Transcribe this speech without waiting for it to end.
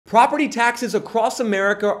Property taxes across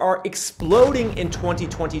America are exploding in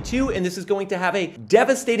 2022, and this is going to have a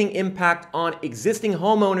devastating impact on existing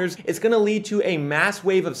homeowners. It's going to lead to a mass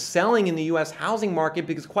wave of selling in the US housing market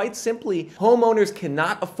because, quite simply, homeowners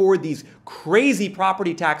cannot afford these crazy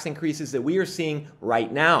property tax increases that we are seeing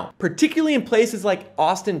right now, particularly in places like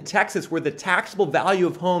Austin, Texas, where the taxable value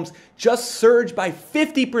of homes just surged by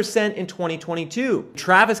 50% in 2022.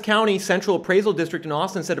 Travis County Central Appraisal District in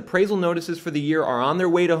Austin said appraisal notices for the year are on their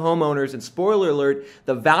way to homeowners, and spoiler alert,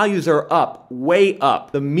 the values are up, way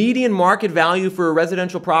up. The median market value for a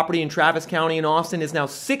residential property in Travis County in Austin is now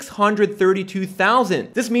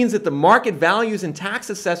 $632,000. This means that the market values and tax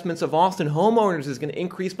assessments of Austin homeowners is going to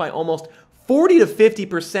increase by almost 40 to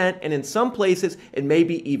 50%, and in some places it may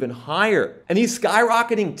be even higher. And these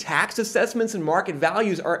skyrocketing tax assessments and market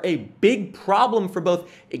values are a big problem for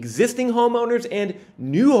both existing homeowners and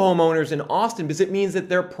new homeowners in Austin, because it means that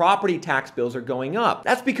their property tax bills are going up.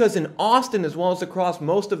 That's because in Austin, as well as across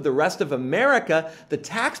most of the rest of America, the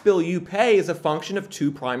tax bill you pay is a function of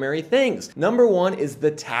two primary things. Number one is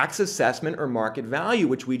the tax assessment or market value,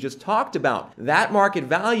 which we just talked about. That market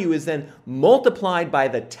value is then multiplied by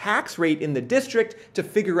the tax rate in the district to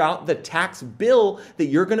figure out the tax bill that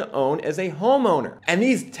you're going to own as a homeowner. And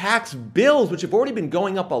these tax bills, which have already been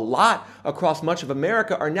going up a lot across much of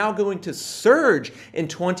America, are now going to surge in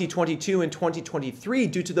 2022 and 2023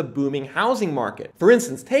 due to the booming housing market. For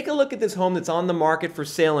instance, take a look at this home that's on the market for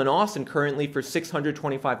sale in Austin currently for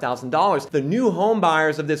 $625,000. The new home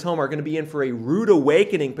buyers of this home are going to be in for a rude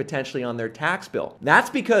awakening potentially on their tax bill. That's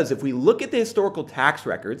because if we look at the historical tax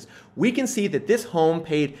records, we can see that this home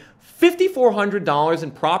paid $5,400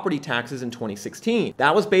 in property taxes in 2016.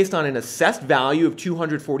 That was based on an assessed value of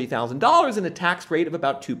 $240,000 and a tax rate of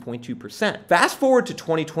about 2.2%. Fast forward to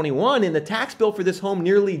 2021, and the tax bill for this home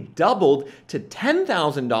nearly doubled to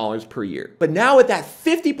 $10,000 per year. But now with that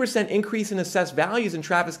 50% increase in assessed values in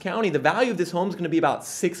Travis County, the value of this home is going to be about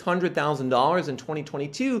 $600,000 in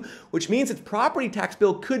 2022, which means its property tax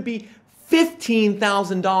bill could be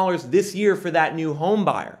 $15,000 this year for that new home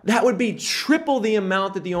buyer. That would be triple the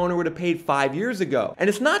amount that the owner would have paid 5 years ago. And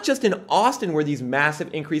it's not just in Austin where these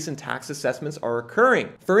massive increase in tax assessments are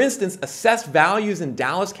occurring. For instance, assessed values in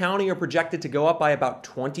Dallas County are projected to go up by about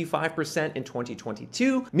 25% in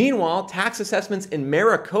 2022. Meanwhile, tax assessments in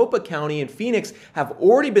Maricopa County and Phoenix have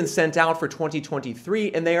already been sent out for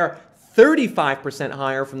 2023, and they are 35%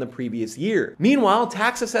 higher from the previous year. Meanwhile,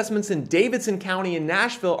 tax assessments in Davidson County and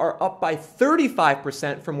Nashville are up by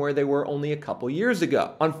 35% from where they were only a couple years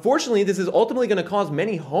ago. Unfortunately, this is ultimately going to cause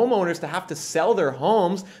many homeowners to have to sell their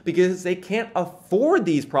homes because they can't afford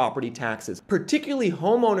these property taxes, particularly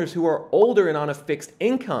homeowners who are older and on a fixed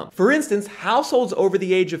income. For instance, households over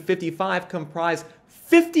the age of 55 comprise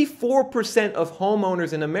 54% of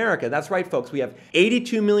homeowners in America. That's right, folks. We have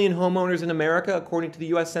 82 million homeowners in America, according to the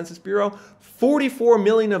US Census Bureau. 44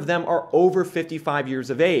 million of them are over 55 years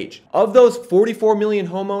of age. Of those 44 million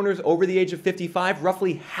homeowners over the age of 55,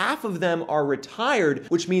 roughly half of them are retired,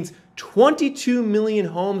 which means 22 million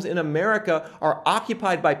homes in America are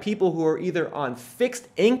occupied by people who are either on fixed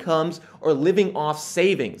incomes or living off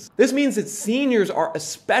savings. This means that seniors are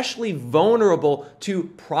especially vulnerable to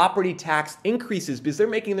property tax increases because they're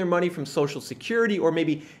making their money from Social Security or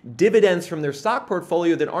maybe dividends from their stock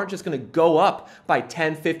portfolio that aren't just going to go up by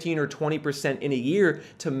 10, 15, or 20% in a year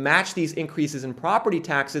to match these increases in property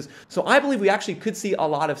taxes. So I believe we actually could see a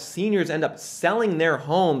lot of seniors end up selling their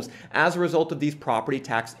homes as a result of these property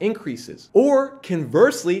tax increases. Or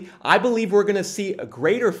conversely, I believe we're going to see a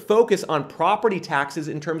greater focus on property taxes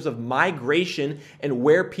in terms of migration and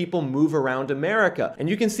where people move around America. And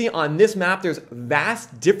you can see on this map there's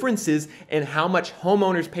vast differences in how much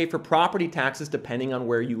homeowners pay for property taxes depending on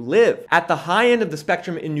where you live. At the high end of the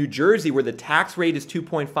spectrum in New Jersey, where the tax rate is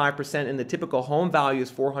 2.5% and the typical home value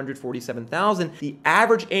is $447,000, the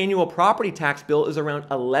average annual property tax bill is around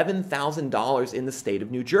 $11,000 in the state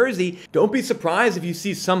of New Jersey. Don't be surprised if you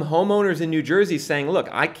see some homeowners in New Jersey saying, look,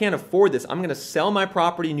 I can't afford this. I'm going to sell my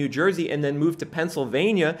property in New Jersey and then move to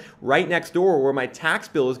Pennsylvania right next door where my tax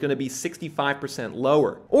bill is going to be 65%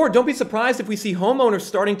 lower. Or don't be surprised if we see homeowners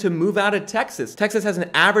starting to move out of Texas. Texas has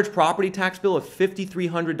an average property tax bill of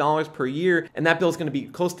 $5,300 per year, and that bill is going to be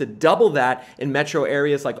close to double that in metro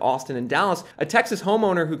areas like Austin and Dallas. A Texas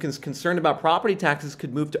homeowner who is concerned about property taxes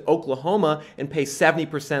could move to Oklahoma and pay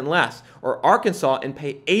 70% less, or Arkansas and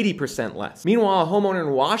pay 80% less. Meanwhile, a homeowner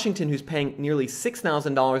in Washington Washington, who's paying nearly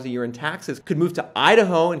 $6,000 a year in taxes, could move to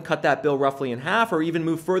Idaho and cut that bill roughly in half, or even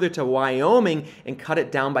move further to Wyoming and cut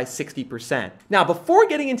it down by 60%. Now, before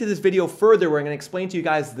getting into this video further, we're going to explain to you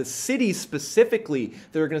guys the cities specifically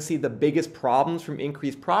that are going to see the biggest problems from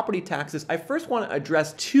increased property taxes. I first want to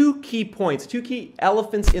address two key points, two key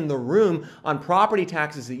elephants in the room on property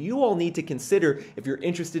taxes that you all need to consider if you're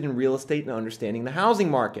interested in real estate and understanding the housing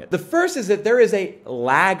market. The first is that there is a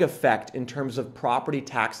lag effect in terms of property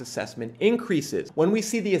tax assessment increases. When we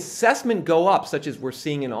see the assessment go up, such as we're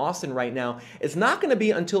seeing in Austin right now, it's not going to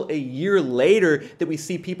be until a year later that we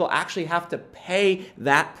see people actually have to pay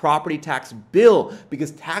that property tax bill,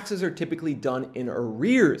 because taxes are typically done in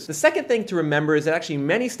arrears. The second thing to remember is that actually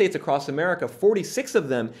many states across America, 46 of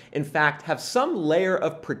them, in fact, have some layer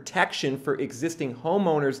of protection for existing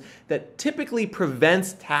homeowners that typically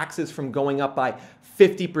prevents taxes from going up by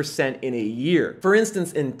 50% in a year. For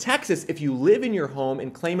instance, in Texas, if you live in your home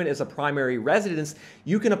and claim it as a primary residence,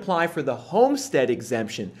 you can apply for the homestead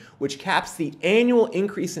exemption, which caps the annual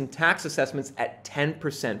increase in tax assessments at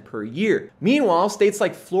 10% per year. Meanwhile, states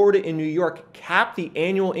like Florida and New York cap the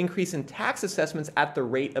annual increase in tax assessments at the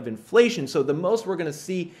rate of inflation. So the most we're going to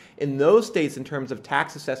see in those states in terms of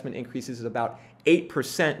tax assessment increases is about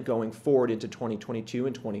 8% going forward into 2022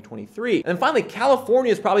 and 2023. And then finally,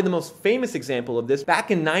 California is probably the most famous example of this. Back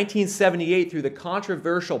in 1978, through the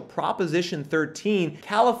controversial Proposition 13,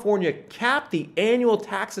 California capped the annual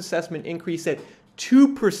tax assessment increase at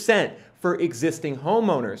 2% for existing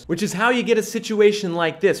homeowners, which is how you get a situation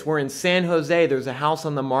like this, where in San Jose, there's a house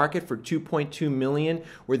on the market for $2.2 million,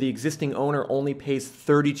 where the existing owner only pays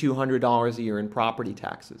 $3,200 a year in property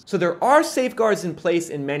taxes. So there are safeguards in place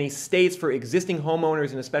in many states for existing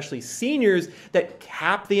homeowners and especially seniors that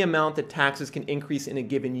cap the amount that taxes can increase in a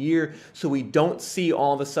given year, so we don't see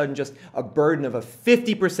all of a sudden just a burden of a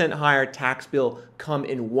 50% higher tax bill come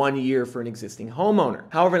in 1 year for an existing homeowner.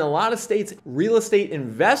 However, in a lot of states, real estate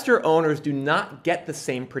investor owners do not get the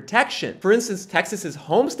same protection. For instance, Texas's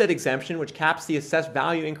homestead exemption, which caps the assessed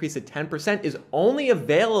value increase at 10%, is only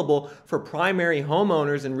available for primary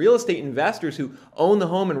homeowners, and real estate investors who own the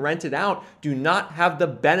home and rent it out do not have the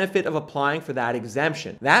benefit of applying for that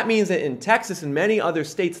exemption. That means that in Texas and many other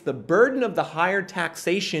states, the burden of the higher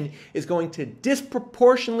taxation is going to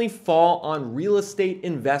disproportionately fall on real estate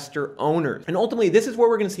investor owners. And ultimately, this is where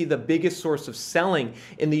we're going to see the biggest source of selling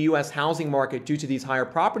in the U.S. housing market due to these higher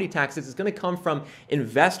property taxes is going to come from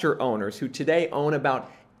investor owners who today own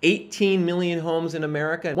about 18 million homes in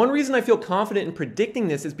America. One reason I feel confident in predicting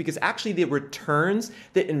this is because actually the returns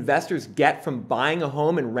that investors get from buying a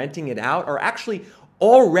home and renting it out are actually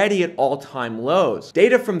already at all-time lows.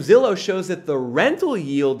 Data from Zillow shows that the rental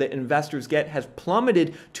yield that investors get has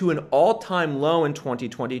plummeted to an all-time low in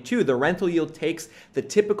 2022. The rental yield takes the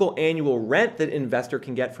typical annual rent that an investor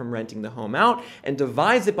can get from renting the home out and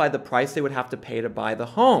divides it by the price they would have to pay to buy the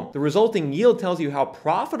home. The resulting yield tells you how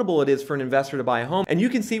profitable it is for an investor to buy a home, and you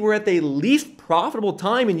can see we're at the least profitable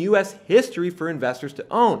time in U.S. history for investors to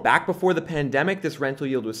own. Back before the pandemic, this rental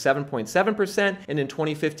yield was 7.7%, and in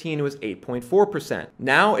 2015 it was 8.4%.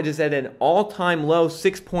 Now it is at an all-time low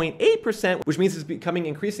 6.8%, which means it's becoming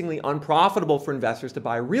increasingly unprofitable for investors to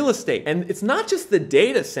buy real estate. And it's not just the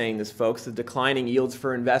data saying this, folks, the declining yields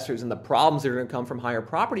for investors and the problems that are going to come from higher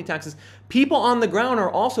property taxes. People on the ground are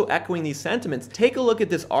also echoing these sentiments. Take a look at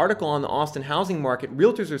this article on the Austin housing market.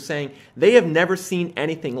 Realtors are saying they have never seen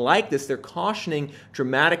anything like this. They're cautioning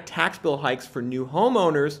dramatic tax bill hikes for new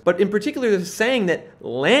homeowners, but in particular, they're saying that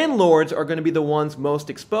landlords are going to be the ones most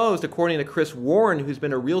exposed, according to Chris Warren, who's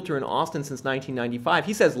been a realtor in Austin since 1995.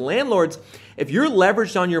 He says, landlords, if you're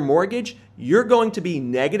leveraged on your mortgage, you're going to be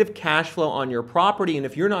negative cash flow on your property, and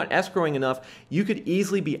if you're not escrowing enough, you could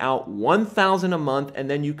easily be out $1,000 a month, and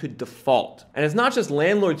then you could default. And it's not just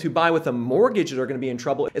landlords who buy with a mortgage that are going to be in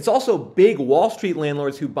trouble. It's also big Wall Street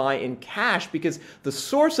landlords who buy in cash, because the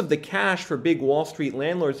source of the cash for big Wall Street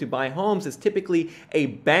landlords who buy homes is typically a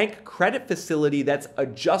bank credit facility that's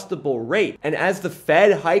adjustable rate. And as the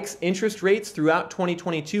Fed hikes interest rates throughout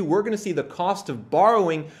 2022, we're going to see the cost of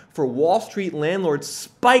borrowing for Wall Street landlords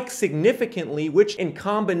spike significantly, which in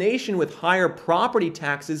combination with higher property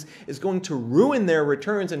taxes is going to ruin their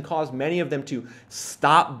returns and cause many of them to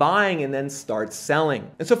stop buying and then start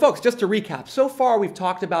selling. And so folks, just to recap, so far we've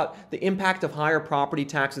talked about the impact of higher property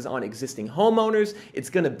taxes on existing homeowners. It's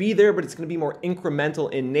going to be there, but it's going to be more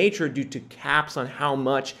incremental in nature due to caps on how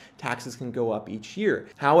much taxes can go up each year.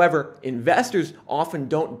 However, investors often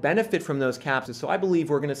don't benefit from those caps, so I believe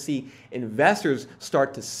we're going to see investors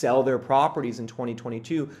start to sell their properties in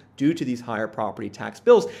 2022 due to these these higher property tax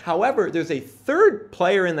bills. However, there's a third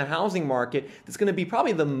player in the housing market that's going to be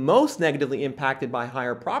probably the most negatively impacted by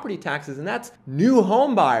higher property taxes, and that's new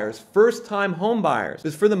home buyers, first-time home buyers.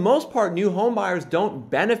 Because for the most part, new home buyers don't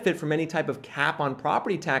benefit from any type of cap on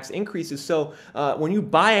property tax increases. So when you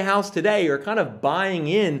buy a house today, you're kind of buying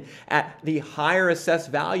in at the higher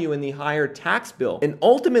assessed value and the higher tax bill. And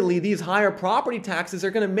ultimately, these higher property taxes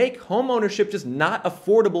are going to make homeownership just not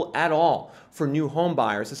affordable at all for new home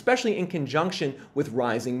buyers, especially in conjunction with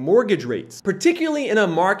rising mortgage rates. Particularly in a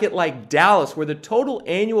market like Dallas, where the total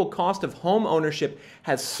annual cost of home ownership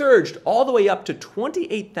has surged all the way up to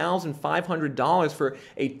 $28,500 for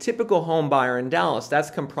a typical home buyer in Dallas.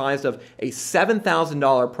 That's comprised of a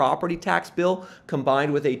 $7,000 property tax bill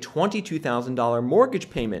combined with a $22,000 mortgage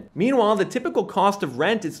payment. Meanwhile, the typical cost of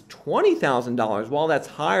rent is $20,000. While that's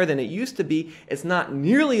higher than it used to be, it's not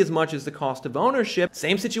nearly as much as the cost of ownership.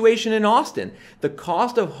 Same situation in Austin. The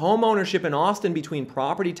cost of home ownership in Austin between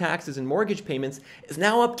property taxes and mortgage payments is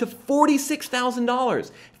now up to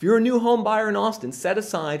 $46,000. If you're a new home buyer in Austin, set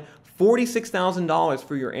aside $46,000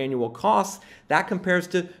 for your annual costs. That compares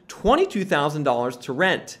to $22,000 to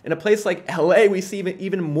rent. In a place like LA, we see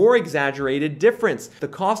even more exaggerated difference. The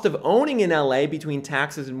cost of owning in LA between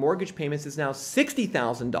taxes and mortgage payments is now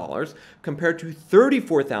 $60,000 compared to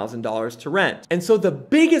 $34,000 to rent. And so the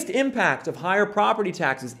biggest impact of higher property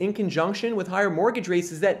taxes in conjunction with higher mortgage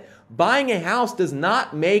rates is that buying a house does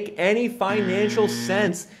not make any financial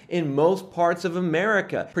sense in most parts of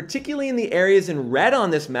America, particularly in the areas in red on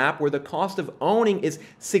this map where the cost of owning is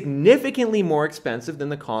significantly more expensive than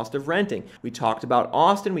the cost of renting. We talked about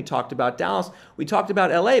Austin, we talked about Dallas, we talked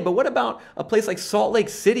about LA, but what about a place like Salt Lake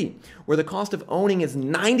City where the cost of owning is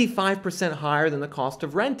 95% higher than the cost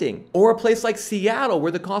of renting? Or a place like Seattle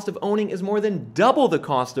where the cost of owning is more than double the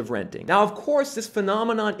cost of renting. Now, of course, this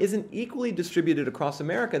phenomenon isn't equally distributed across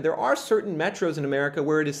America. There are certain metros in America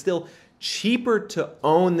where it is still cheaper to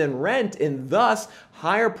own than rent, and thus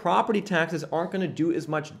higher property taxes aren't going to do as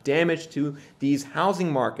much damage to these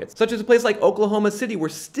housing markets. Such as a place like Oklahoma City, where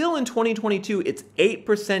still in 2022, it's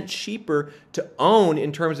 8% cheaper to own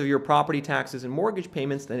in terms of your property taxes and mortgage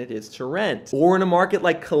payments than it is to rent. Or in a market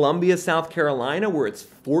like Columbia, South Carolina, where it's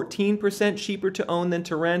 14% cheaper to own than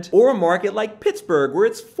to rent. Or a market like Pittsburgh, where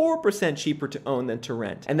it's 4% cheaper to own than to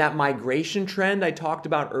rent. And that migration trend I talked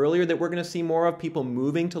about earlier that we're going to see more of, people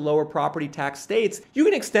moving to lower property tax states, you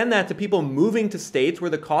can extend that to people moving to states where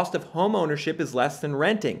the cost of home ownership is less than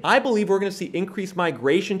renting. I believe we're going to see increased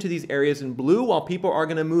migration to these areas in blue while people are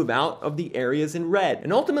going to move out of the areas in red.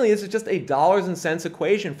 And ultimately, this is just a dollars and cents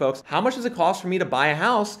equation, folks. How much does it cost for me to buy a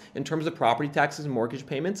house in terms of property taxes and mortgage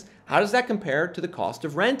payments? How does that compare to the cost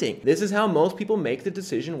of renting? This is how most people make the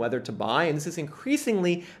decision whether to buy, and this is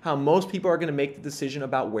increasingly how most people are going to make the decision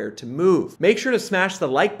about where to move. Make sure to smash the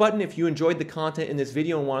like button if you enjoyed the content in this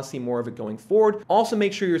video and want to see more of it going forward. Also,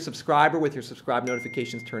 make sure you're a subscriber with your subscribe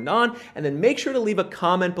notifications turned on, and then make sure to leave a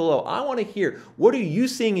comment below. I want to hear, what are you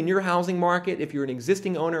seeing in your housing market? If you're an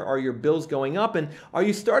existing owner, are your bills going up? And are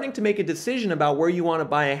you starting to make a decision about where you want to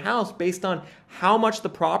buy a house based on how much the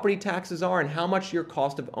property taxes are and how much your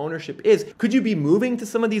cost of ownership is? Could you be moving to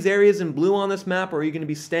some of these areas in blue on this map, or are you going to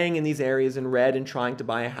be staying in these areas in red and trying to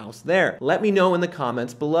buy a house there? Let me know in the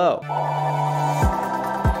comments below.